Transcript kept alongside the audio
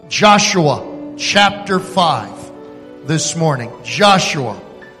Joshua chapter 5 this morning. Joshua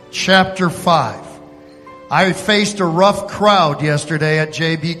chapter 5. I faced a rough crowd yesterday at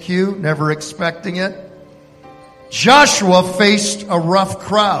JBQ, never expecting it. Joshua faced a rough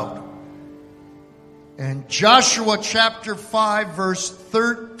crowd. And Joshua chapter 5 verse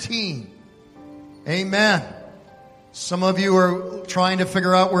 13. Amen. Some of you are trying to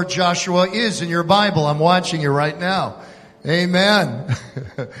figure out where Joshua is in your Bible. I'm watching you right now. Amen.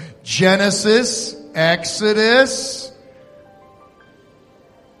 Genesis, Exodus,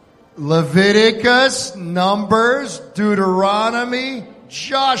 Leviticus, Numbers, Deuteronomy,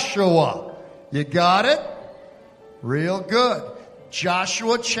 Joshua. You got it? Real good.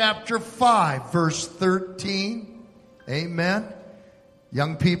 Joshua chapter 5 verse 13. Amen.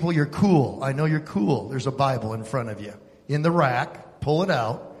 Young people, you're cool. I know you're cool. There's a Bible in front of you. In the rack. Pull it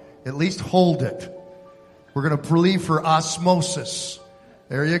out. At least hold it. We're going to believe for osmosis.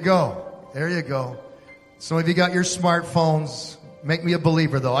 There you go. There you go. Some of you got your smartphones. Make me a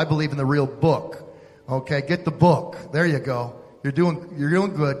believer, though. I believe in the real book. Okay, get the book. There you go. You're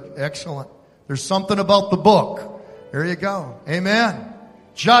doing good. Excellent. There's something about the book. There you go. Amen.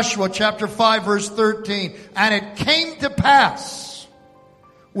 Joshua chapter 5 verse 13. And it came to pass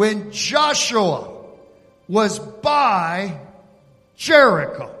when Joshua was by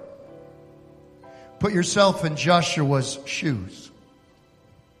Jericho. Put yourself in Joshua's shoes.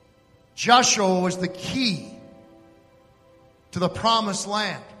 Joshua was the key to the promised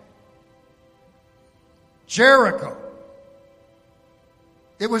land. Jericho.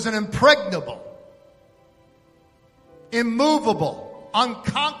 It was an impregnable, immovable,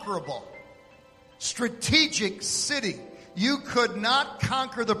 unconquerable, strategic city. You could not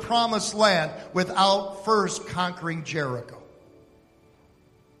conquer the promised land without first conquering Jericho.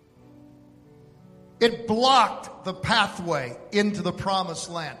 It blocked the pathway into the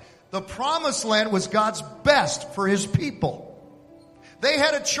promised land. The promised land was God's best for His people. They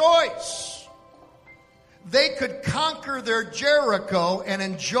had a choice. They could conquer their Jericho and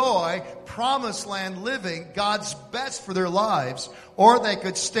enjoy promised land living, God's best for their lives, or they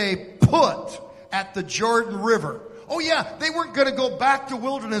could stay put at the Jordan River. Oh yeah, they weren't going to go back to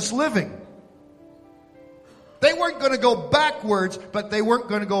wilderness living. They weren't going to go backwards, but they weren't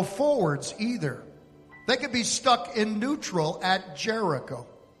going to go forwards either. They could be stuck in neutral at Jericho.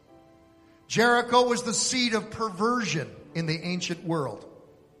 Jericho was the seat of perversion in the ancient world.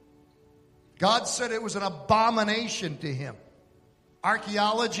 God said it was an abomination to Him.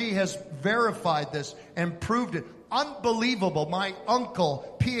 Archaeology has verified this and proved it. Unbelievable. My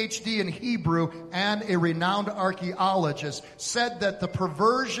uncle, PhD in Hebrew and a renowned archaeologist, said that the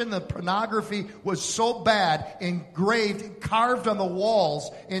perversion, the pornography was so bad, engraved, carved on the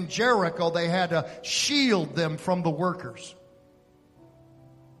walls in Jericho, they had to shield them from the workers.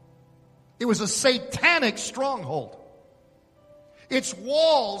 It was a satanic stronghold. Its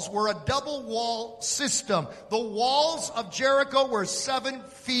walls were a double wall system. The walls of Jericho were 7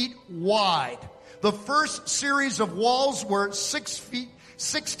 feet wide. The first series of walls were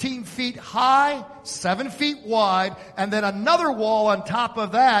 16 feet high, 7 feet wide, and then another wall on top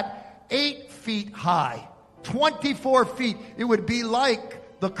of that, 8 feet high, 24 feet. It would be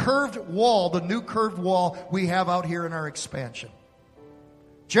like the curved wall, the new curved wall we have out here in our expansion.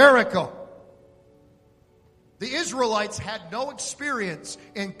 Jericho. The Israelites had no experience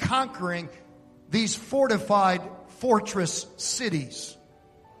in conquering these fortified fortress cities.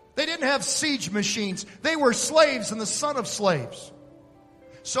 They didn't have siege machines. They were slaves and the son of slaves.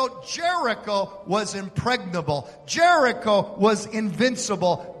 So Jericho was impregnable. Jericho was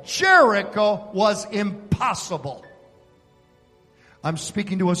invincible. Jericho was impossible. I'm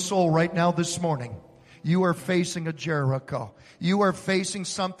speaking to a soul right now this morning. You are facing a Jericho. You are facing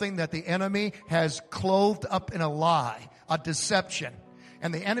something that the enemy has clothed up in a lie, a deception.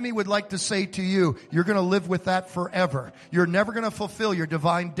 And the enemy would like to say to you, you're going to live with that forever. You're never going to fulfill your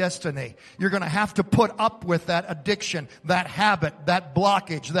divine destiny. You're going to have to put up with that addiction, that habit, that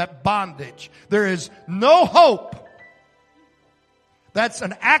blockage, that bondage. There is no hope. That's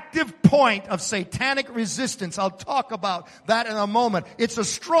an active point of satanic resistance. I'll talk about that in a moment. It's a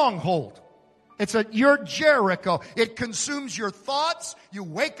stronghold. It's your Jericho. It consumes your thoughts. You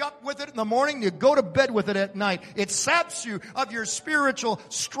wake up with it in the morning. You go to bed with it at night. It saps you of your spiritual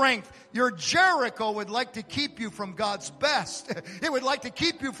strength. Your Jericho would like to keep you from God's best. It would like to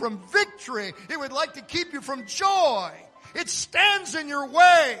keep you from victory. It would like to keep you from joy. It stands in your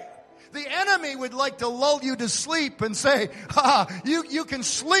way. The enemy would like to lull you to sleep and say, you can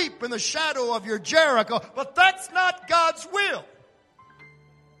sleep in the shadow of your Jericho, but that's not God's will.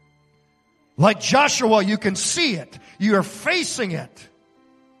 Like Joshua, you can see it. You are facing it.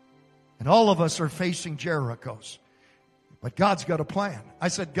 And all of us are facing Jerichos. But God's got a plan. I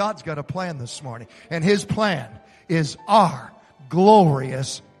said God's got a plan this morning. And His plan is our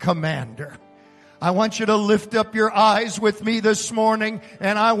glorious commander. I want you to lift up your eyes with me this morning,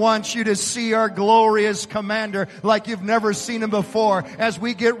 and I want you to see our glorious commander like you've never seen him before. As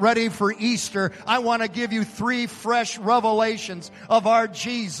we get ready for Easter, I want to give you 3 fresh revelations of our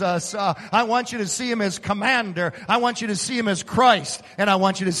Jesus. I want you to see him as commander. I want you to see him as Christ, and I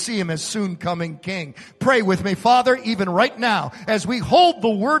want you to see him as soon coming King. Pray with me. Father, even right now, as we hold the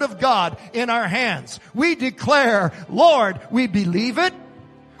Word of God in our hands, we declare, Lord, we believe it,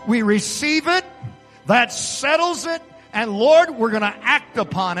 we receive it, that settles it, and Lord, we're going to act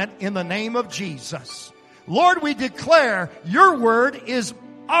upon it in the name of Jesus. Lord, we declare your word is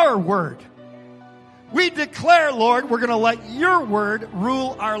our word. We declare, Lord, we're going to let your word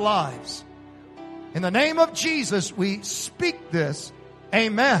rule our lives. In the name of Jesus, we speak this.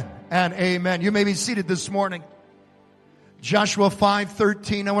 Amen and amen. You may be seated this morning. Joshua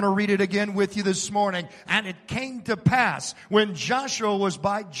 5:13, I want to read it again with you this morning. And it came to pass when Joshua was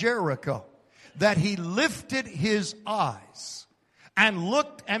by Jericho, that he lifted his eyes and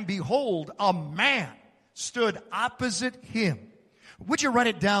looked, and behold, a man stood opposite him. Would you write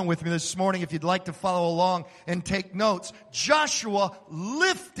it down with me this morning if you'd like to follow along and take notes? Joshua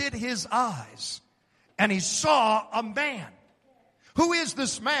lifted his eyes and he saw a man. Who is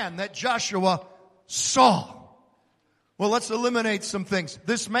this man that Joshua saw? Well, let's eliminate some things.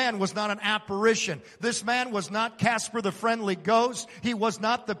 This man was not an apparition. This man was not Casper the Friendly Ghost. He was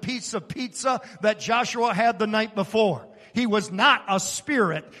not the piece of pizza that Joshua had the night before. He was not a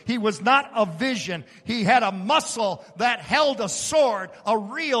spirit. He was not a vision. He had a muscle that held a sword, a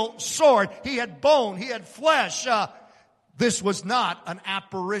real sword. He had bone. He had flesh. This was not an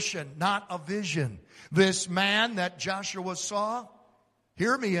apparition, not a vision. This man that Joshua saw,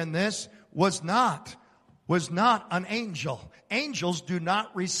 hear me in this, was not an angel. Angels do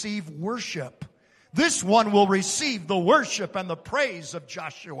not receive worship. This one will receive the worship and the praise of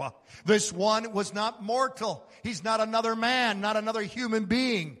Joshua. This one was not mortal. He's not another man, not another human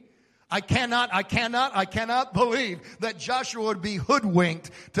being. I cannot believe that Joshua would be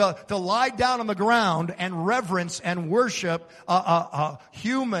hoodwinked to lie down on the ground and reverence and worship a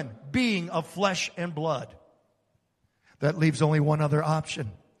human being of flesh and blood. That leaves only one other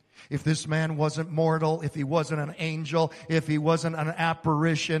option. If this man wasn't mortal, if he wasn't an angel, if he wasn't an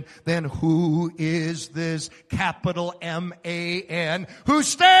apparition, then who is this capital M-A-N who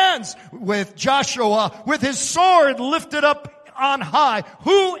stands with Joshua with his sword lifted up on high?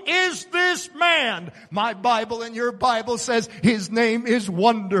 Who is this man? My Bible and your Bible says his name is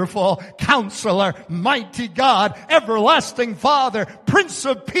Wonderful Counselor, Mighty God, Everlasting Father, Prince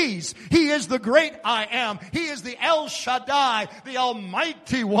of Peace. He is the great I am. He is the El Shaddai, the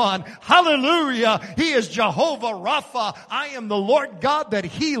Almighty One. Hallelujah. He is Jehovah Rapha. I am the Lord God that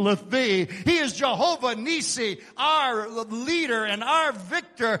healeth thee. He is Jehovah Nisi, our leader and our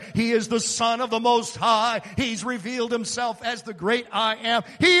victor. He is the Son of the Most High. He's revealed himself as the great I am.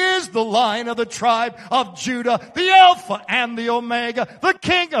 He is the Lion of the tribe of Judah, the Alpha and the Omega, the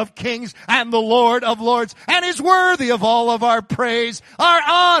King of kings and the Lord of lords, and is worthy of all of our praise, our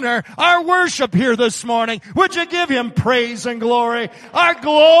honor, our worship here this morning. Would you give him praise and glory? Our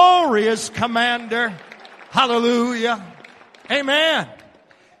glorious commander. Hallelujah. Amen.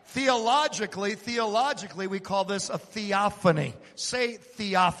 Theologically, we call this a theophany. Say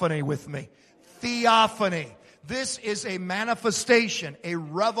theophany with me. Theophany. This is a manifestation, a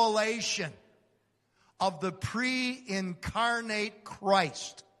revelation of the pre-incarnate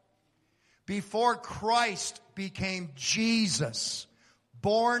Christ. Before Christ became Jesus,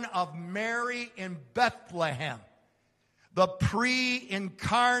 born of Mary in Bethlehem, the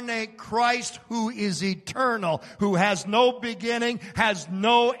pre-incarnate Christ who is eternal, who has no beginning, has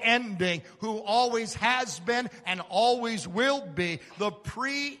no ending, who always has been and always will be. The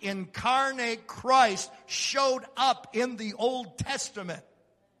pre-incarnate Christ showed up in the Old Testament.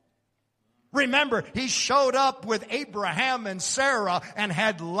 Remember, he showed up with Abraham and Sarah and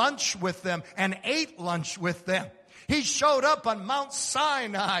had lunch with them and ate lunch with them. He showed up on Mount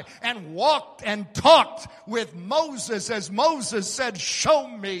Sinai and walked and talked with Moses as Moses said, "Show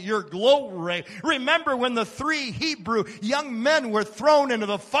me your glory." Remember when the 3 Hebrew young men were thrown into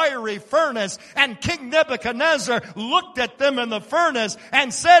the fiery furnace and King Nebuchadnezzar looked at them in the furnace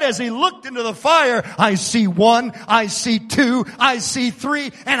and said as he looked into the fire, "I see 1, I see 2, I see 3,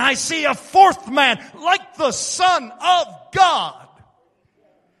 and I see a 4th man like the Son of God."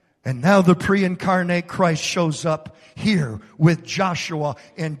 And now the pre-incarnate Christ shows up here with Joshua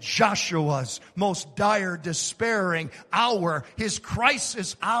in Joshua's most dire, despairing hour, his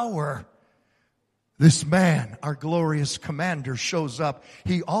crisis hour. This man, our glorious commander, shows up.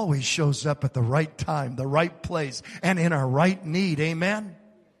 He always shows up at the right time, the right place, and in our right need. Amen?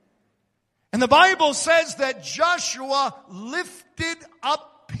 And the Bible says that Joshua lifted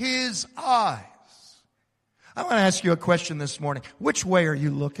up his eyes. I want to ask you a question this morning. Which way are you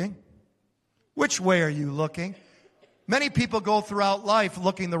looking? Which way are you looking? Many people go throughout life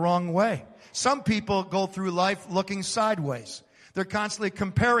looking the wrong way. Some people go through life looking sideways. They're constantly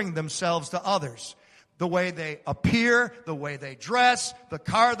comparing themselves to others. The way they appear, the way they dress, the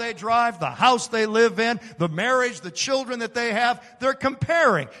car they drive, the house they live in, the marriage, the children that they have. They're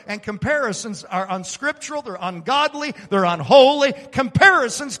comparing. And comparisons are unscriptural, they're ungodly, they're unholy.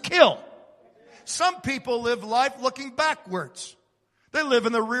 Comparisons kill. Some people live life looking backwards. They live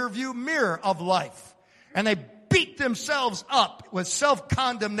in the rearview mirror of life. And they beat themselves up with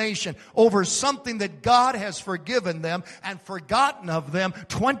self-condemnation over something that God has forgiven them and forgotten of them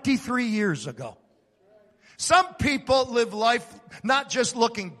 23 years ago. Some people live life not just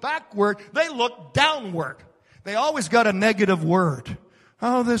looking backward, they look downward. They always got a negative word.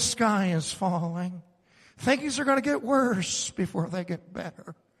 Oh, the sky is falling. Things are going to get worse before they get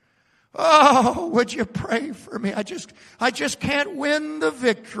better. Oh, would you pray for me? I just can't win the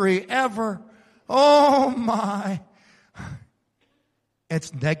victory ever. Oh my.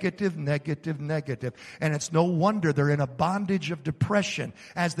 It's negative, negative, negative. And it's no wonder they're in a bondage of depression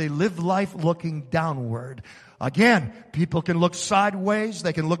as they live life looking downward. Again, people can look sideways,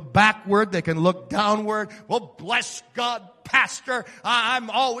 they can look backward, they can look downward. Well, bless God, Pastor, I'm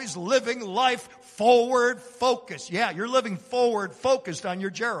always living life forward focused. Yeah, you're living forward focused on your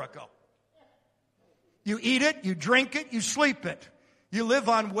Jericho. You eat it, you drink it, you sleep it. You live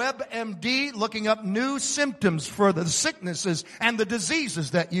on WebMD looking up new symptoms for the sicknesses and the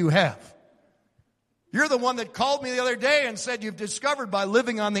diseases that you have. You're the one that called me the other day and said you've discovered by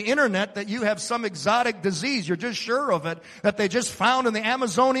living on the internet that you have some exotic disease. You're just sure of it, that they just found in the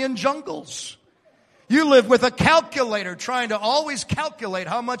Amazonian jungles. You live with a calculator trying to always calculate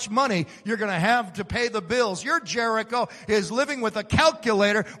how much money you're going to have to pay the bills. Your Jericho is living with a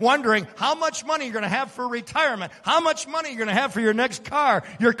calculator wondering how much money you're going to have for retirement, how much money you're going to have for your next car.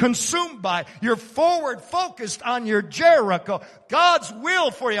 You're consumed by it. You're forward focused on your Jericho. God's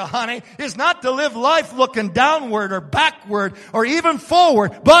will for you, honey, is not to live life looking downward or backward or even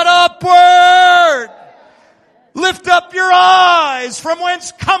forward, but upward. Lift up your eyes from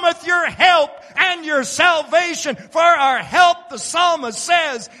whence cometh your help and your salvation. For our help, the psalmist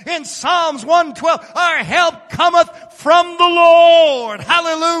says in Psalms 112, our help cometh from the Lord.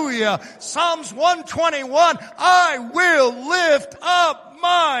 Hallelujah. Psalms 121, I will lift up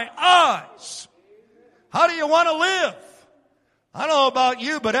my eyes. How do you want to live? I don't know about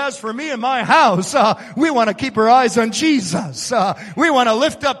you, but as for me and my house, we want to keep our eyes on Jesus. We want to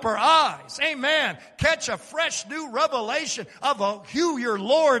lift up our eyes. Amen. Catch a fresh new revelation of who your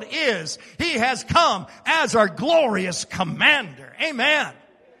Lord is. He has come as our glorious commander. Amen.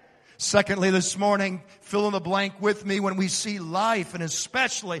 Secondly, this morning, fill in the blank with me when we see life and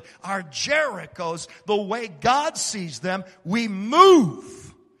especially our Jerichos, the way God sees them, we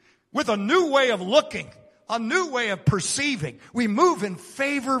move with a new way of looking. A new way of perceiving. We move in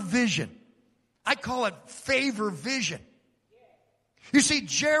favor vision. I call it favor vision. You see,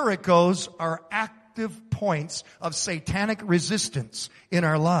 Jerichos are active points of satanic resistance in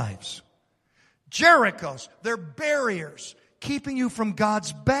our lives. Jerichos, they're barriers keeping you from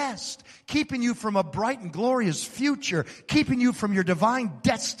God's best, keeping you from a bright and glorious future, keeping you from your divine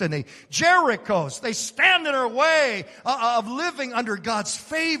destiny. Jerichos, they stand in our way of living under God's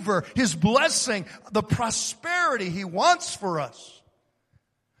favor, His blessing, the prosperity He wants for us.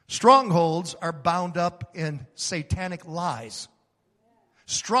 Strongholds are bound up in satanic lies.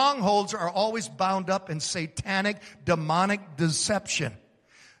 Strongholds are always bound up in satanic, demonic deception.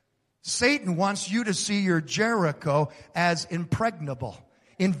 Satan wants you to see your Jericho as impregnable,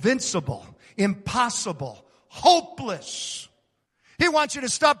 invincible, impossible, hopeless. He wants you to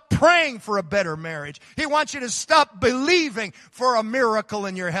stop praying for a better marriage. He wants you to stop believing for a miracle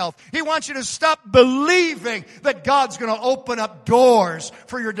in your health. He wants you to stop believing that God's going to open up doors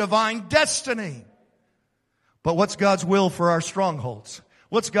for your divine destiny. But what's God's will for our strongholds?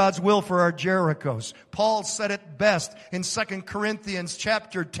 What's God's will for our Jerichos? Paul said it best in 2 Corinthians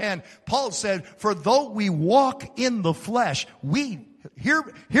chapter 10. Paul said, for though we walk in the flesh, hear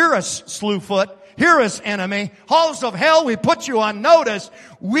us, Slewfoot. Hear us, enemy. Halls of hell, we put you on notice.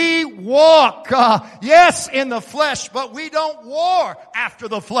 We walk, yes, in the flesh, but we don't war after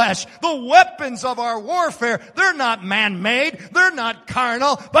the flesh. The weapons of our warfare, they're not man-made, they're not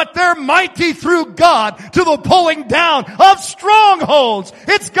carnal, but they're mighty through God to the pulling down of strongholds.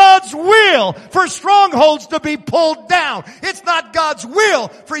 It's God's will for strongholds to be pulled down. It's not God's will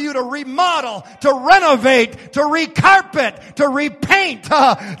for you to remodel, to renovate, to recarpet, to repaint,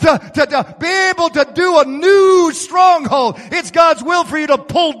 to be able to do a new stronghold. It's God's will for you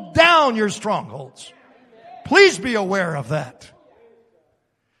to pull down your strongholds. Please be aware of that.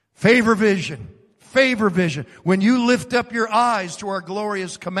 Favor vision. Favor vision. When you lift up your eyes to our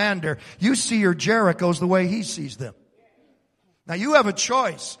glorious commander, you see your Jerichos the way he sees them. Now you have a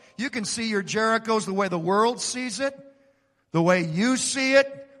choice. You can see your Jerichos the way the world sees it, the way you see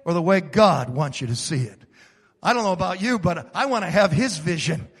it, or the way God wants you to see it. I don't know about you, but I want to have his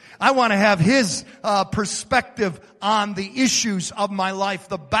vision. I want to have his perspective on the issues of my life,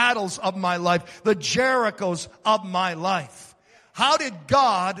 the battles of my life, the Jerichos of my life. How did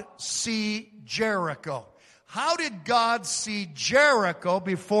God see Jericho? How did God see Jericho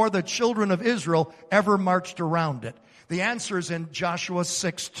before the children of Israel ever marched around it? The answer is in Joshua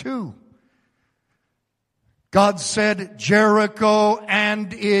 6:2. God said, Jericho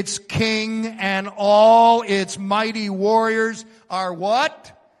and its king and all its mighty warriors are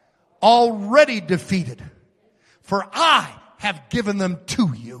what? Already defeated. For I have given them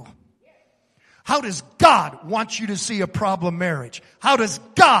to you. How does God want you to see a problem marriage? How does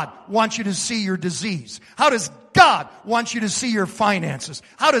God want you to see your disease? How does God want you to see your finances?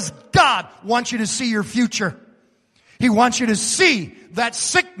 How does God want you to see your future? He wants you to see that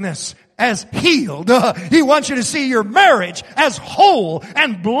sickness as healed. He wants you to see your marriage as whole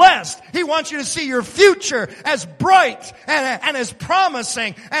and blessed. He wants you to see your future as bright and as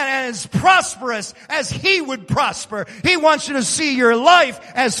promising and as prosperous as He would prosper. He wants you to see your life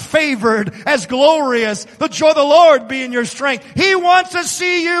as favored, as glorious. The joy of the Lord be in your strength. He wants to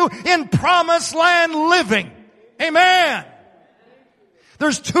see you in promised land living. Amen.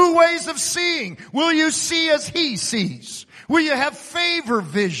 There's two ways of seeing. Will you see as He sees? Will you have favor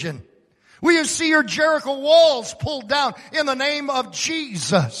vision? Will you see your Jericho walls pulled down in the name of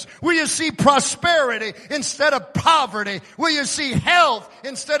Jesus? Will you see prosperity instead of poverty? Will you see health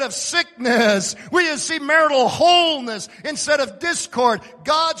instead of sickness? Will you see marital wholeness instead of discord?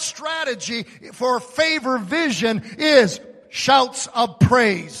 God's strategy for favor vision is shouts of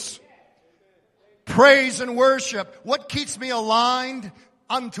praise. Praise and worship. What keeps me aligned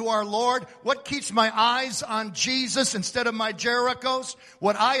unto our Lord? What keeps my eyes on Jesus instead of my Jerichos?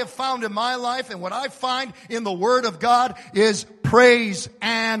 What I have found in my life and what I find in the Word of God is praise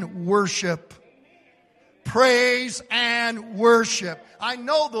and worship. Praise and worship. I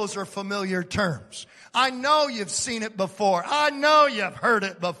know those are familiar terms. I know you've seen it before. I know you've heard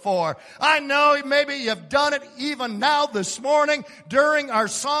it before. I know maybe you've done it even now this morning during our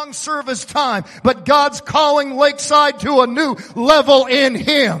song service time. But God's calling Lakeside to a new level in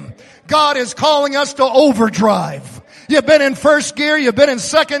Him. God is calling us to overdrive. You've been in first gear, you've been in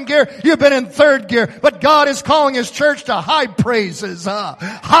second gear, you've been in third gear. But God is calling His church to high praises,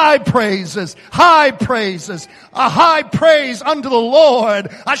 high praises, high praises. A high praise unto the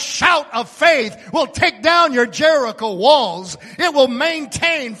Lord. A shout of faith will take down your Jericho walls. It will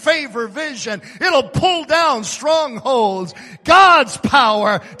maintain favor vision. It'll pull down strongholds. God's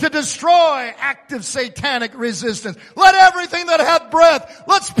power to destroy active satanic resistance. Let everything that hath breath,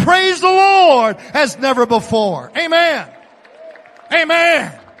 let's praise the Lord as never before. Amen.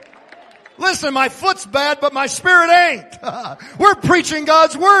 Amen. Listen, my foot's bad, but my spirit ain't. We're preaching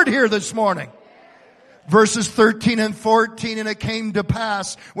God's word here this morning. Verses 13 and 14, and it came to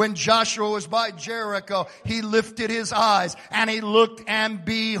pass when Joshua was by Jericho, he lifted his eyes and he looked, and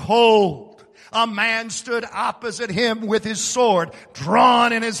behold, a man stood opposite him with his sword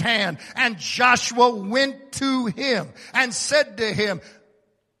drawn in his hand. And Joshua went to him and said to him,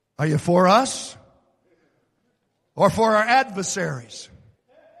 are you for us or for our adversaries?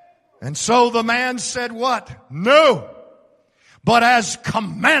 And so the man said what? No. But as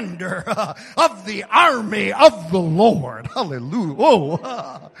commander of the army of the Lord. Hallelujah.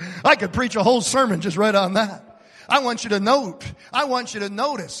 Oh, I could preach a whole sermon just right on that. I want you to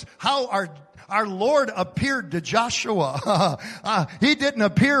notice how our Lord appeared to Joshua. He didn't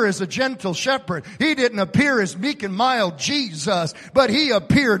appear as a gentle shepherd. He didn't appear as meek and mild Jesus, but He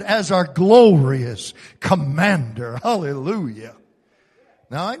appeared as our glorious commander. Hallelujah.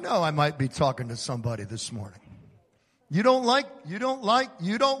 Now I know I might be talking to somebody this morning. You don't like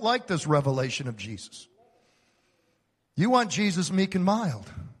this revelation of Jesus. You want Jesus meek and mild.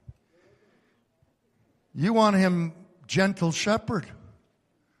 You want him gentle shepherd.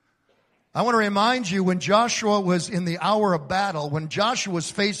 I want to remind you, when Joshua was in the hour of battle, when Joshua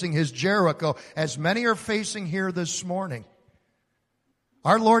was facing his Jericho, as many are facing here this morning,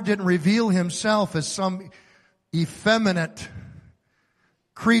 our Lord didn't reveal himself as some effeminate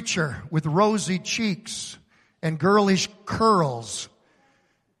creature with rosy cheeks and girlish curls.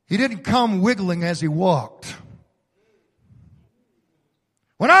 He didn't come wiggling as he walked.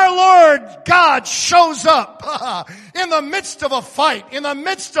 When our Lord God shows up in the midst of a fight, in the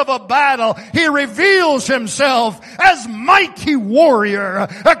midst of a battle, He reveals Himself as mighty warrior,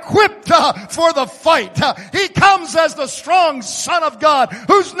 equipped for the fight. He comes as the strong Son of God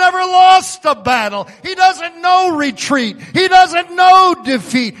who's never lost a battle. He doesn't know retreat. He doesn't know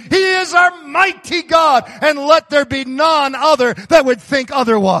defeat. He is our mighty God, and let there be none other that would think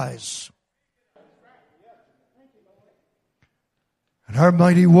otherwise. And our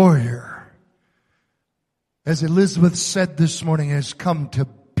mighty warrior, as Elizabeth said this morning, has come to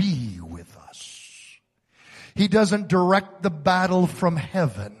be with us. He doesn't direct the battle from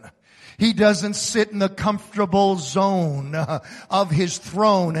heaven. He doesn't sit in the comfortable zone of His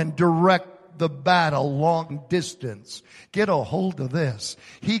throne and direct the battle long distance. Get a hold of this.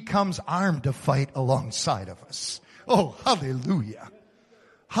 He comes armed to fight alongside of us. Oh, hallelujah.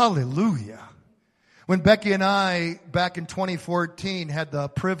 Hallelujah. When Becky and I, back in 2014, had the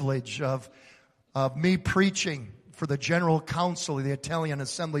privilege of me preaching for the General Council of the Italian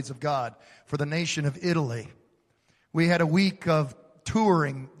Assemblies of God for the nation of Italy, we had a week of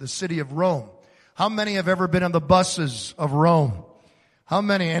touring the city of Rome. How many have ever been on the buses of Rome? How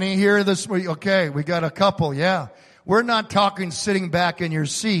many? Any here this week? Okay, we got a couple, yeah. We're not talking sitting back in your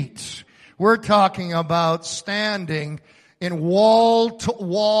seats. We're talking about standing in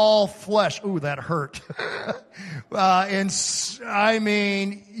wall-to-wall flesh. Ooh, that hurt.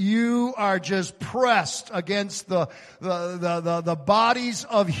 You are just pressed against the bodies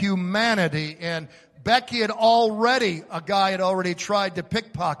of humanity. And Becky a guy had already tried to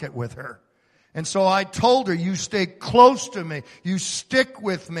pickpocket with her. And so I told her, you stay close to me. You stick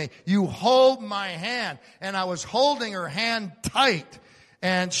with me. You hold my hand. And I was holding her hand tight.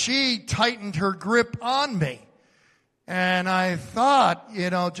 And she tightened her grip on me. And I thought,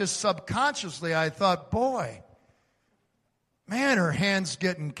 just subconsciously, I thought, boy, man, her hand's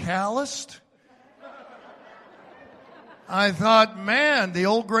getting calloused. I thought, man, the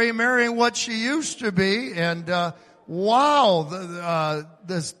old gray Mary ain't what she used to be. And, wow,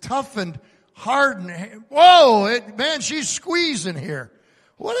 this toughened, hardened, whoa, man, she's squeezing here.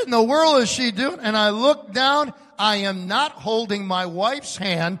 What in the world is she doing? And I looked down. I am not holding my wife's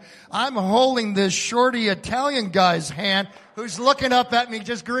hand. I'm holding this shorty Italian guy's hand who's looking up at me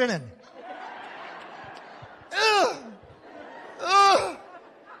just grinning. Ugh. Ugh.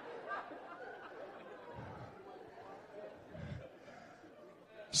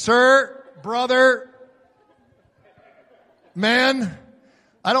 Sir, brother, man,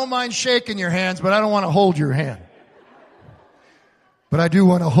 I don't mind shaking your hands, but I don't want to hold your hand. But I do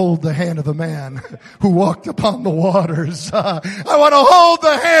want to hold the hand of the man who walked upon the waters. I want to hold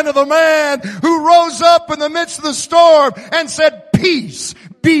the hand of the man who rose up in the midst of the storm and said, peace,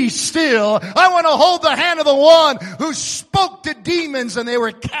 be still. I want to hold the hand of the one who spoke to demons and they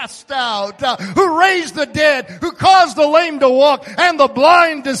were cast out, who raised the dead, who caused the lame to walk and the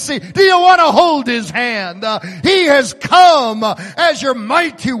blind to see. Do you want to hold his hand? He has come as your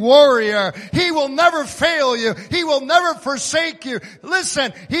mighty warrior. He will never fail you. He will never forsake you.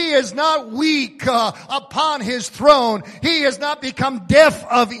 Listen, He is not weak upon His throne. He has not become deaf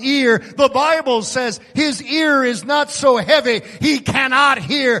of ear. The Bible says His ear is not so heavy He cannot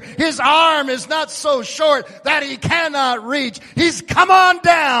hear. His arm is not so short that He cannot reach. He's come on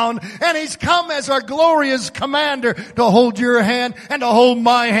down, and He's come as our glorious commander to hold your hand and to hold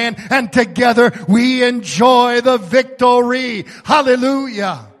my hand, and together we enjoy the victory.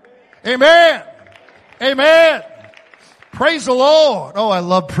 Hallelujah. Amen. Amen. Praise the Lord. Oh, I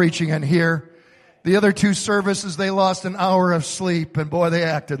love preaching in here. The other two services, they lost an hour of sleep, and boy, they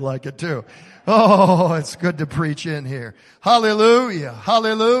acted like it too. Oh, it's good to preach in here. Hallelujah.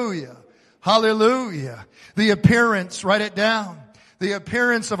 Hallelujah. Hallelujah. The appearance, write it down. The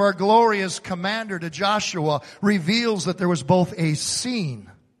appearance of our glorious commander to Joshua reveals that there was both a seen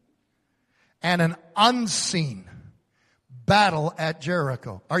and an unseen battle at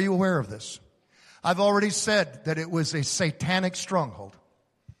Jericho. Are you aware of this? I've already said that it was a satanic stronghold,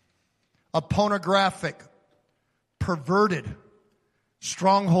 a pornographic, perverted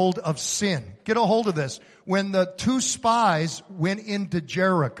stronghold of sin. Get a hold of this. When the two spies went into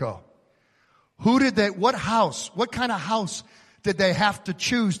Jericho, what kind of house did they have to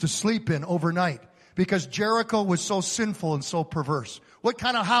choose to sleep in overnight? because Jericho was so sinful and so perverse. What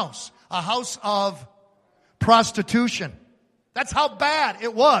kind of house? A house of prostitution. That's how bad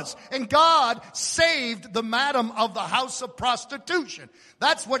it was. And God saved the madam of the house of prostitution.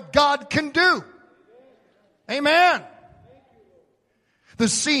 That's what God can do. Amen. The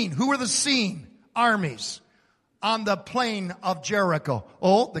scene. Who were the scene? Armies on the plain of Jericho.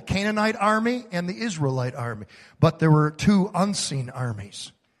 Oh, the Canaanite army and the Israelite army. But there were two unseen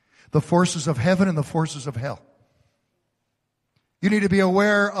armies. The forces of heaven and the forces of hell. You need to be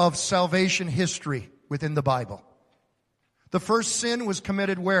aware of salvation history within the Bible. The first sin was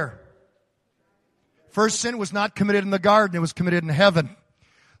committed where? First sin was not committed in the garden. It was committed in heaven.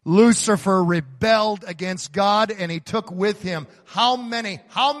 Lucifer rebelled against God and he took with him how many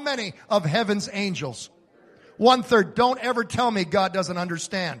of heaven's angels? 1/3. Don't ever tell me God doesn't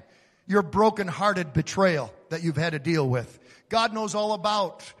understand your broken-hearted betrayal that you've had to deal with. God knows all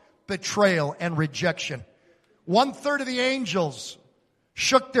about betrayal and rejection. 1/3 of the angels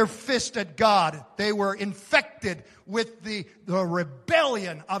shook their fist at God. They were infected with the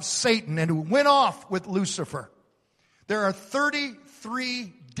rebellion of Satan and went off with Lucifer. There are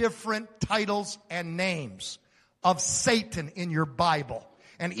 33 different titles and names of Satan in your Bible.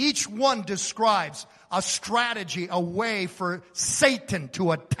 And each one describes a strategy, a way for Satan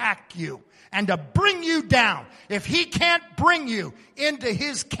to attack you and to bring you down. If he can't bring you into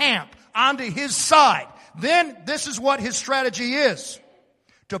his camp, onto his side, then this is what his strategy is.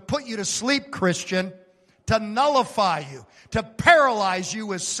 To put you to sleep, Christian, to nullify you, to paralyze you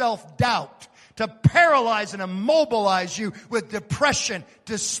with self-doubt, to paralyze and immobilize you with depression,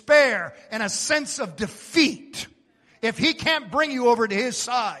 despair, and a sense of defeat. If he can't bring you over to his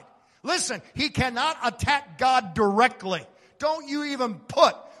side, listen, he cannot attack God directly. Don't you even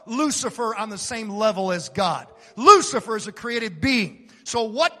put Lucifer on the same level as God. Lucifer is a created being. So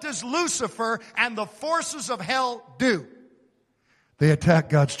what does Lucifer and the forces of hell do? They attack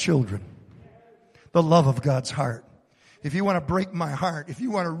God's children. The love of God's heart. If you want to break my heart, if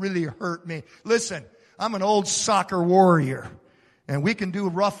you want to really hurt me, listen, I'm an old soccer warrior. And we can do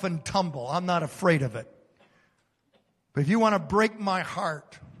rough and tumble. I'm not afraid of it. But if you want to break my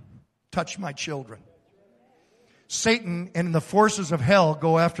heart, touch my children. Satan and the forces of hell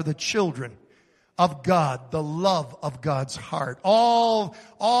go after the children of God, the love of God's heart. All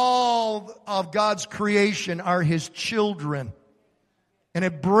of God's creation are his children. And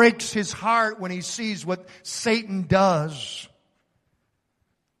it breaks his heart when he sees what Satan does.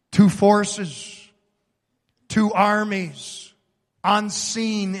 Two forces, two armies,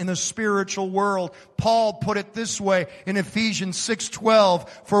 unseen in the spiritual world. Paul put it this way in Ephesians 6:12,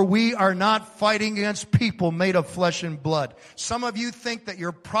 for we are not fighting against people made of flesh and blood. Some of you think that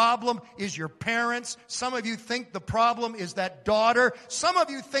your problem is your parents. Some of you think the problem is that daughter. Some of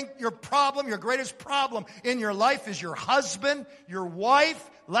you think your greatest problem in your life is your husband, your wife.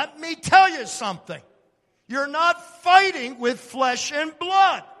 Let me tell you something. You're not fighting with flesh and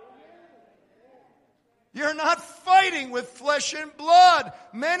blood. You're not fighting with flesh and blood.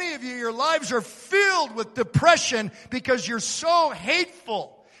 Many of you, your lives are filled with depression because you're so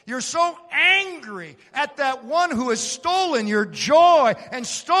hateful. You're so angry at that one who has stolen your joy and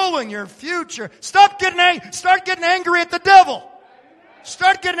stolen your future. Start getting angry at the devil.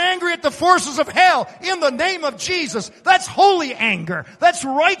 Start getting angry at the forces of hell in the name of Jesus. That's holy anger. That's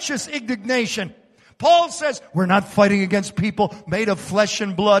righteous indignation. Paul says, we're not fighting against people made of flesh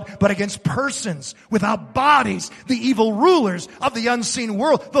and blood, but against persons without bodies, the evil rulers of the unseen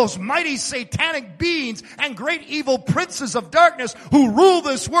world, those mighty satanic beings and great evil princes of darkness who rule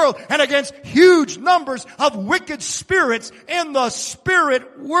this world, and against huge numbers of wicked spirits in the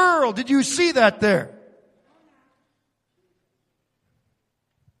spirit world. Did you see that there?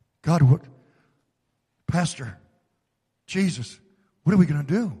 God, what? Pastor, Jesus, what are we going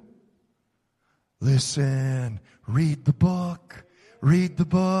to do? Listen, read the book, read the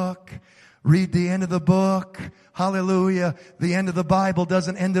book, read the end of the book. Hallelujah. The end of the Bible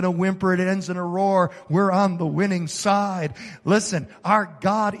doesn't end in a whimper, it ends in a roar. We're on the winning side. Listen, our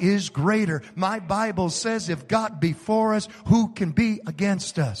God is greater. My Bible says if God be for us, who can be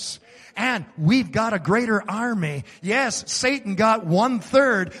against us? And we've got a greater army. Yes, Satan got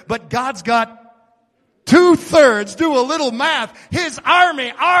 1/3, but God's got 2/3. Do a little math. His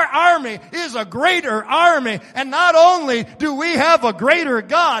army, our army, is a greater army. And not only do we have a greater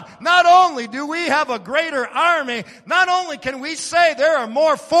God, not only do we have a greater army, not only can we say there are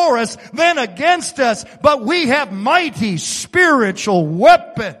more for us than against us, but we have mighty spiritual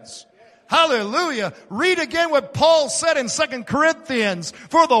weapons. Hallelujah. Read again what Paul said in 2 Corinthians.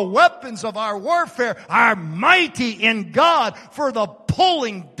 For the weapons of our warfare are mighty in God for the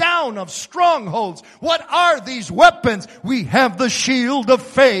pulling down of strongholds. What are these weapons? We have the shield of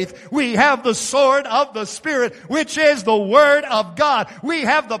faith. We have the sword of the Spirit, which is the Word of God. We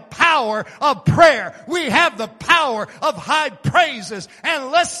have the power of prayer. We have the power of high praises. And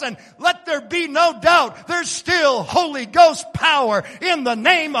listen, let there be no doubt, there's still Holy Ghost power in the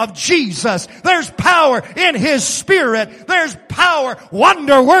name of Jesus. There's power in His Spirit. There's power,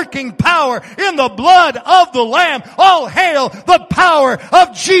 wonder-working power in the blood of the Lamb. All hail the power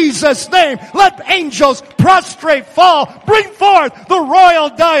of Jesus' name. Let angels prostrate fall. Bring forth the royal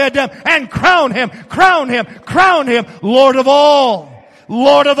diadem and crown Him, Lord of all.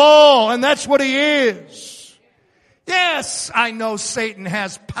 Lord of all. And that's what He is. Yes, I know Satan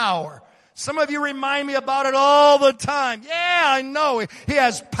has power. Some of you remind me about it all the time. Yeah, I know he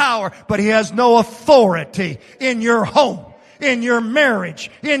has power, but he has no authority in your home, in your marriage,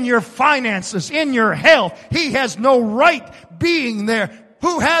 in your finances, in your health. He has no right being there.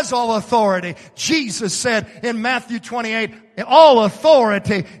 Who has all authority? Jesus said in Matthew 28, all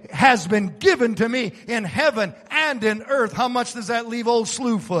authority has been given to me in heaven and in earth. How much does that leave old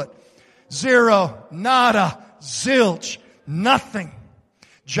Slewfoot? Zero, nada, zilch, nothing.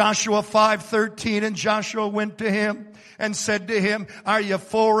 Joshua 5:13, and Joshua went to him and said to him, are you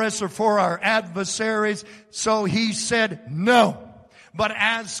for us or for our adversaries? So he said, no, but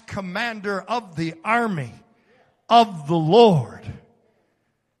as commander of the army of the Lord.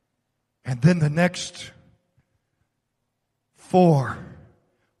 And then the next 4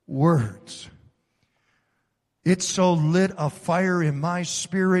 words. It so lit a fire in my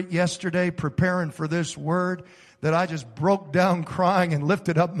spirit yesterday preparing for this word that I just broke down crying and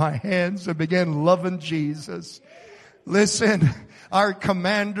lifted up my hands and began loving Jesus. Listen, our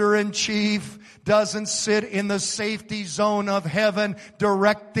commander-in-chief doesn't sit in the safety zone of heaven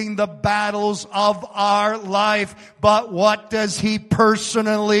directing the battles of our life. But what does he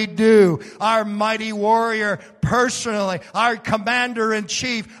personally do? Our mighty warrior personally, our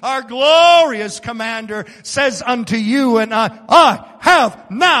commander-in-chief, our glorious commander says unto you and I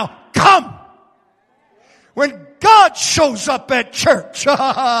have now come. When God shows up at church,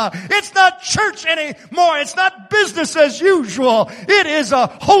 it's not church anymore. It's not business as usual. It is a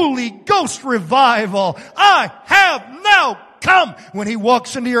Holy Ghost revival. I have now come. When He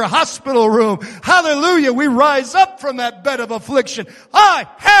walks into your hospital room, hallelujah, we rise up from that bed of affliction. I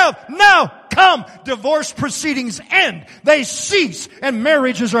have now come. Divorce proceedings end. They cease and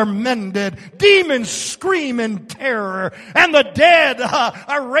marriages are mended. Demons scream in terror and the dead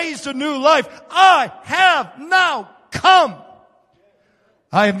are raised to new life. I have now come.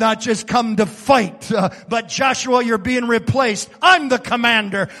 I have not just come to fight, but Joshua, you're being replaced. I'm the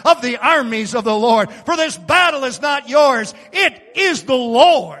commander of the armies of the Lord. For this battle is not yours. It is the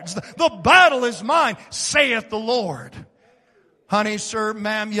Lord's. The battle is mine, saith the Lord. Honey, sir,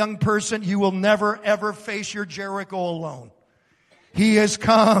 ma'am, young person, you will never ever face your Jericho alone. He has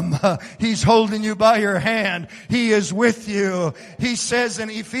come. He's holding you by your hand. He is with you. He says in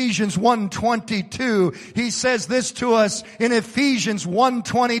Ephesians 1:22, he says this to us in Ephesians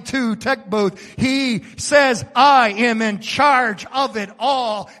 1:22, tech booth. He says, I am in charge of it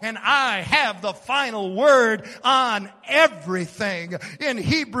all, and I have the final word on everything. In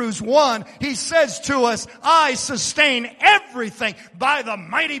Hebrews 1, he says to us, I sustain everything by the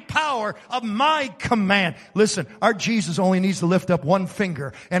mighty power of my command. Listen, our Jesus only needs to lift up one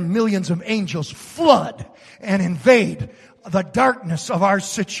finger and millions of angels flood and invade the darkness of our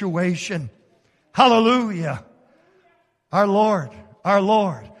situation. Hallelujah. Our Lord.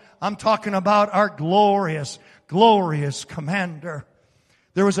 I'm talking about our glorious, glorious commander.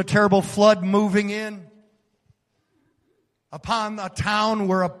 There was a terrible flood moving in upon a town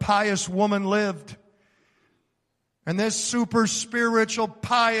where a pious woman lived. And this super spiritual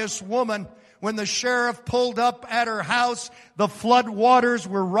pious woman, when the sheriff pulled up at her house, the flood waters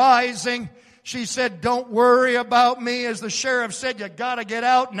were rising. She said, don't worry about me. As the sheriff said, you gotta get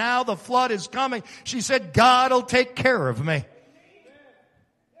out now. The flood is coming. She said, God will take care of me.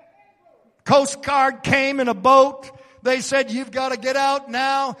 Coast Guard came in a boat. They said, you've got to get out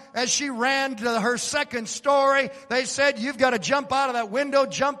now. As she ran to her second story, they said, you've got to jump out of that window,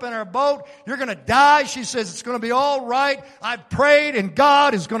 jump in our boat. You're going to die. She says, it's going to be all right. I've prayed and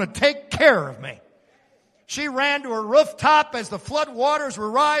God is going to take care of me. She ran to her rooftop as the flood waters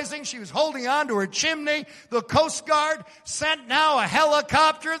were rising. She was holding on to her chimney. The Coast Guard sent now a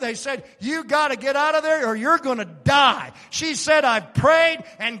helicopter. They said, you got to get out of there or you're going to die. She said, I've prayed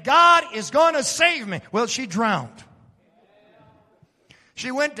and God is going to save me. Well, she drowned. She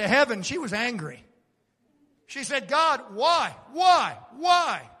went to heaven. She was angry. She said, God, why?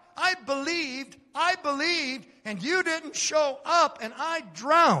 I believed, and you didn't show up, and I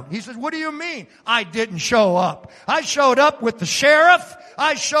drowned. He said, what do you mean? I didn't show up. I showed up with the sheriff,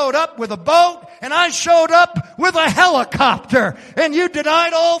 I showed up with a boat, and I showed up with a helicopter, and you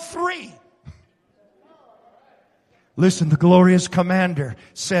denied all three. Listen, the glorious commander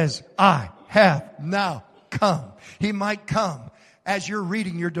says, I have now come. He might come as you're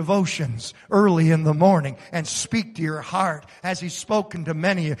reading your devotions early in the morning and speak to your heart as He's spoken to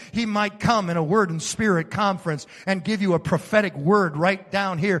many of you. He might come in a Word and Spirit conference and give you a prophetic word right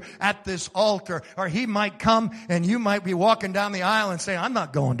down here at this altar. Or He might come and you might be walking down the aisle and say, I'm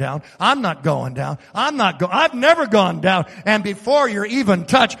not going down. I'm not going down. I've never gone down. And before you're even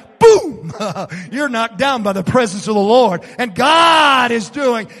touched, boom! You're knocked down by the presence of the Lord. And God is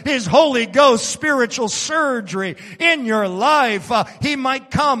doing His Holy Ghost spiritual surgery in your life. He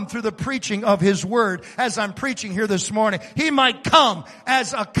might come through the preaching of His Word as I'm preaching here this morning. He might come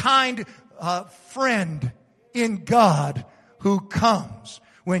as a kind friend in God who comes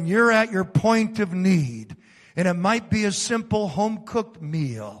when you're at your point of need. And it might be a simple home-cooked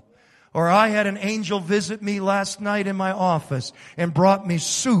meal. Or I had an angel visit me last night in my office and brought me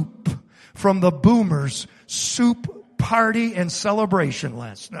soup from the Boomers soup party and celebration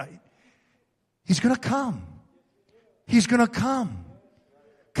last night. He's going to come. He's going to come.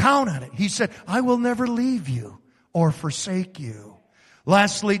 Count on it. He said, I will never leave you or forsake you.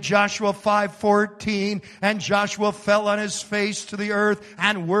 Lastly, Joshua 5:14, and Joshua fell on his face to the earth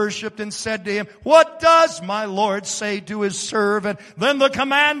and worshipped and said to him, what does my Lord say to his servant? Then the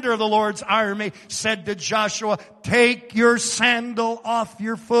commander of the Lord's army said to Joshua, take your sandal off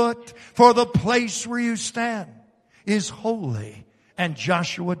your foot, for the place where you stand is holy. And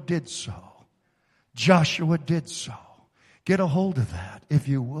Joshua did so. Joshua did so. Get a hold of that if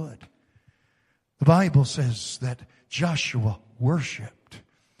you would. The Bible says that Joshua worshipped.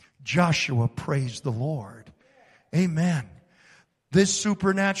 Joshua praised the Lord. Amen. This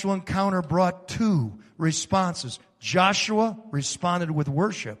supernatural encounter brought two responses. Joshua responded with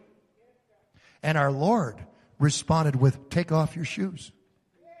worship. And our Lord responded with, take off your shoes.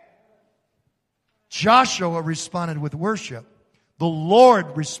 Joshua responded with worship. The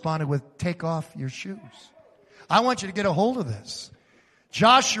Lord responded with, take off your shoes. I want you to get a hold of this.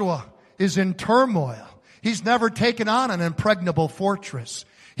 Joshua is in turmoil. He's never taken on an impregnable fortress.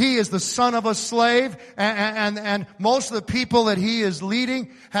 He is the son of a slave, and most of the people that he is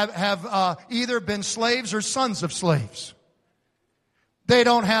leading have either been slaves or sons of slaves. They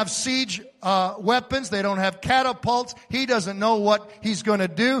don't have siege weapons. They don't have catapults. He doesn't know what he's going to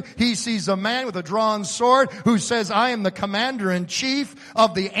do. He sees a man with a drawn sword who says, I am the commander-in-chief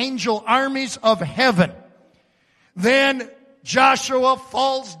of the angel armies of heaven. Then Joshua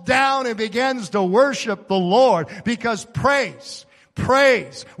falls down and begins to worship the Lord, because praise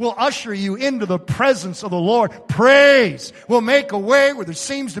will usher you into the presence of the Lord. Praise will make a way where there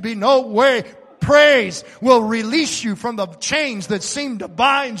seems to be no way. Praise will release you from the chains that seem to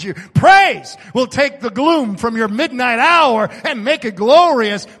bind you. Praise will take the gloom from your midnight hour and make it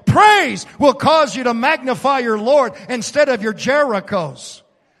glorious. Praise will cause you to magnify your Lord instead of your Jerichos.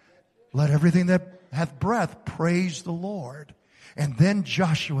 Let everything that hath breath praise the Lord. And then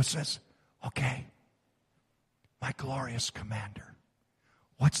Joshua says, okay, my glorious commander,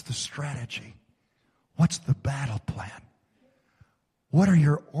 what's the strategy? What's the battle plan? What are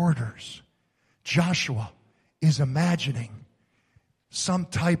your orders? Joshua is imagining some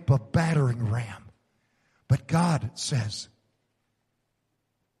type of battering ram. But God says,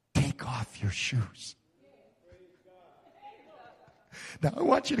 take off your shoes. Now I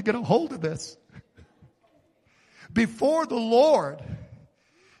want you to get a hold of this. Before the Lord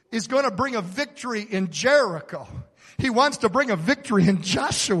is going to bring a victory in Jericho, He wants to bring a victory in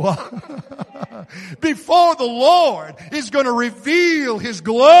Joshua. Before the Lord is going to reveal His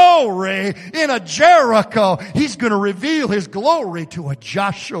glory in a Jericho, He's going to reveal His glory to a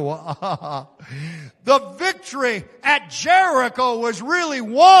Joshua. The victory at Jericho was really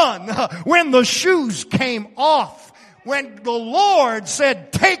won when the shoes came off. When the Lord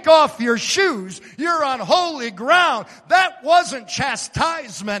said, take off your shoes, you're on holy ground. That wasn't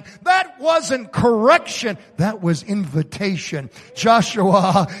chastisement. That wasn't correction. That was invitation.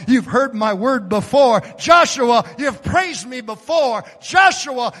 Joshua, you've heard my word before. Joshua, you've praised me before.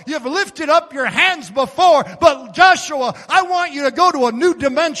 Joshua, you've lifted up your hands before. But Joshua, I want you to go to a new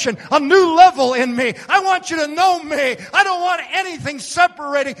dimension, a new level in me. I want you to know me. I don't want anything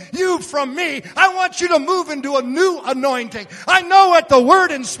separating you from me. I want you to move into a new anointing. I know at the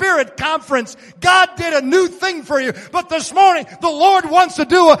Word and Spirit conference, God did a new thing for you. But this morning, the Lord wants to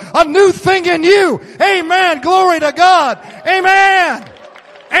do a new thing in you. Amen. Glory to God. Amen.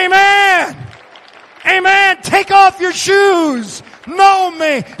 Amen. Amen. Take off your shoes. Know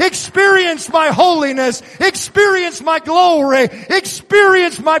me. Experience my holiness. Experience my glory.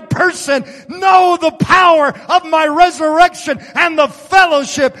 Experience my person. Know the power of my resurrection and the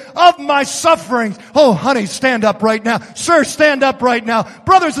fellowship of my sufferings. Oh, honey, stand up right now. Sir, stand up right now.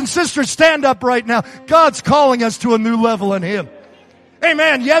 Brothers and sisters, stand up right now. God's calling us to a new level in Him.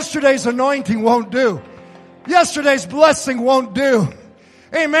 Amen. Yesterday's anointing won't do. Yesterday's blessing won't do.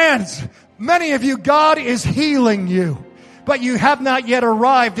 Amen. Many of you, God is healing you. But you have not yet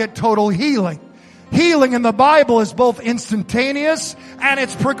arrived at total healing. Healing in the Bible is both instantaneous and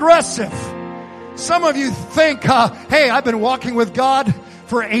it's progressive. Some of you think, hey, I've been walking with God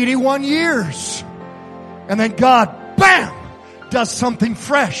for 81 years. And then God, bam, does something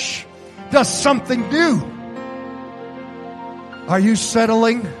fresh, does something new. Are you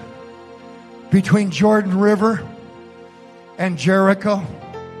settling between Jordan River and Jericho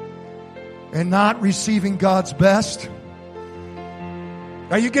and not receiving God's best?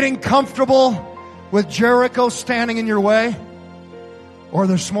 Are you getting comfortable with Jericho standing in your way? Or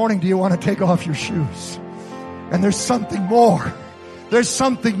this morning, do you want to take off your shoes? And there's something more. There's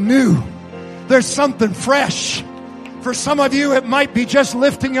something new. There's something fresh. For some of you, it might be just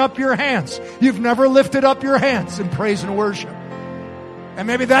lifting up your hands. You've never lifted up your hands in praise and worship. And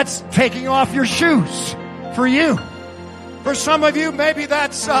maybe that's taking off your shoes for you. For some of you, maybe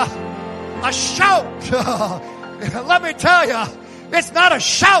that's a shout. Let me tell you, it's not a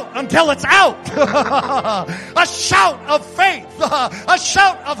shout until it's out. A shout of faith. A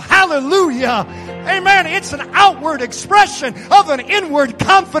shout of hallelujah. Amen. It's an outward expression of an inward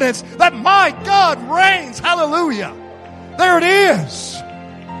confidence that my God reigns. Hallelujah. There it is.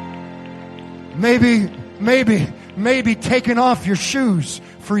 Maybe taking off your shoes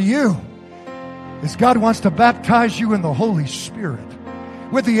for you is God wants to baptize you in the Holy Spirit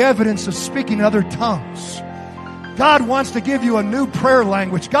with the evidence of speaking other tongues. God wants to give you a new prayer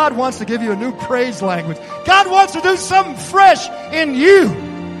language. God wants to give you a new praise language. God wants to do something fresh in you.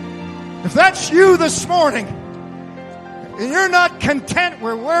 If that's you this morning, and you're not content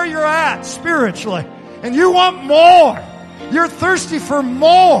with where you're at spiritually, and you want more, you're thirsty for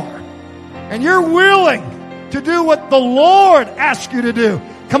more, and you're willing to do what the Lord asks you to do,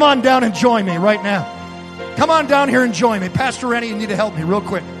 come on down and join me right now. Come on down here and join me. Pastor Rennie, you need to help me real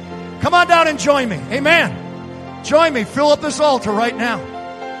quick. Come on down and join me. Amen. Join me. Fill up this altar right now.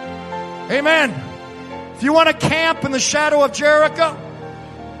 Amen. If you want to camp in the shadow of Jericho,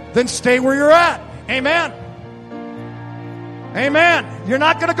 then stay where you're at. Amen. Amen. You're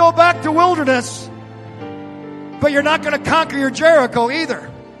not going to go back to wilderness, but you're not going to conquer your Jericho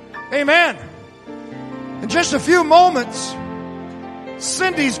either. Amen. In just a few moments,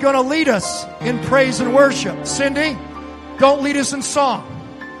 Cindy's going to lead us in praise and worship. Cindy, don't lead us in song.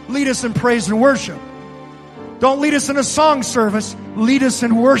 Lead us in praise and worship. Don't lead us in a song service. Lead us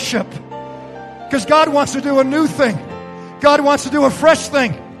in worship. Because God wants to do a new thing. God wants to do a fresh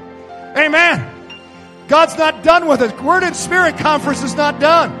thing. Amen. God's not done with it. Word and Spirit Conference is not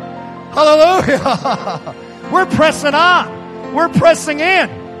done. Hallelujah. We're pressing on. We're pressing in.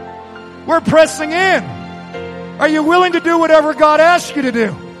 We're pressing in. Are you willing to do whatever God asks you to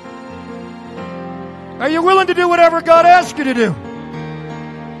do? Are you willing to do whatever God asks you to do?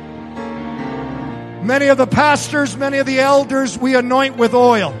 Many of the pastors, many of the elders, we anoint with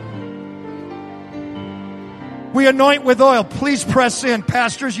oil. We anoint with oil. Please press in.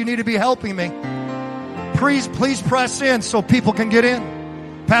 Pastors, you need to be helping me. Please press in so people can get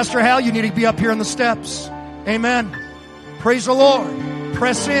in. Pastor Hal, you need to be up here on the steps. Amen. Praise the Lord.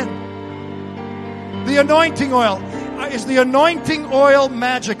 Press in. The anointing oil. Is the anointing oil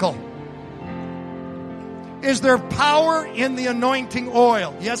magical? Is there power in the anointing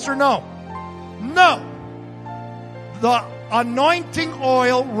oil? Yes or no? No. The anointing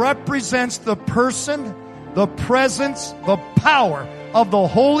oil represents the person, the presence, the power of the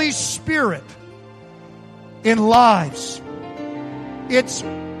Holy Spirit in lives. It's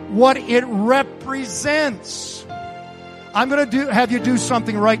what it represents. I'm going to have you do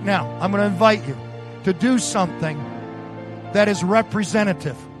something right now. I'm going to invite you to do something that is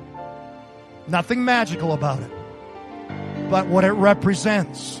representative. Nothing magical about it, but what it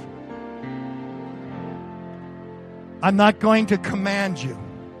represents. I'm not going to command you.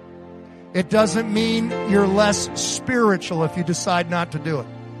 It doesn't mean you're less spiritual if you decide not to do it.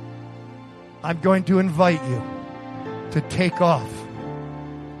 I'm going to invite you to take off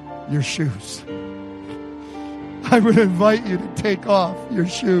your shoes. I would invite you to take off your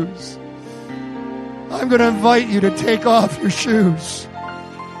shoes. I'm going to invite you to take off your shoes.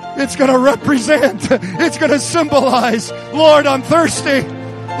 It's going to represent, it's going to symbolize, Lord, I'm thirsty.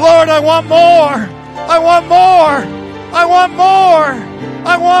 Lord, I want more. I want more. I want more.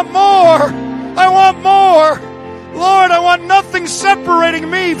 I want more. I want more. Lord, I want nothing separating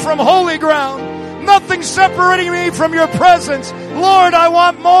me from holy ground. Nothing separating me from your presence. Lord, I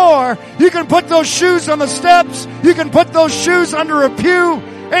want more. You can put those shoes on the steps. You can put those shoes under a pew.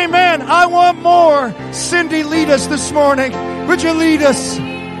 Amen. I want more. Cindy, lead us this morning. Would you lead us?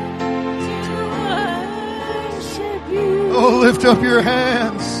 Oh, lift up your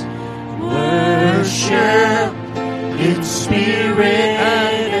hands. Worship in spirit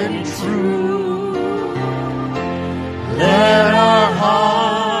and in truth. Let our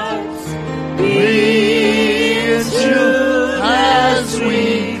hearts be in tune as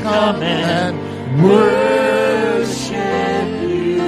we come and worship.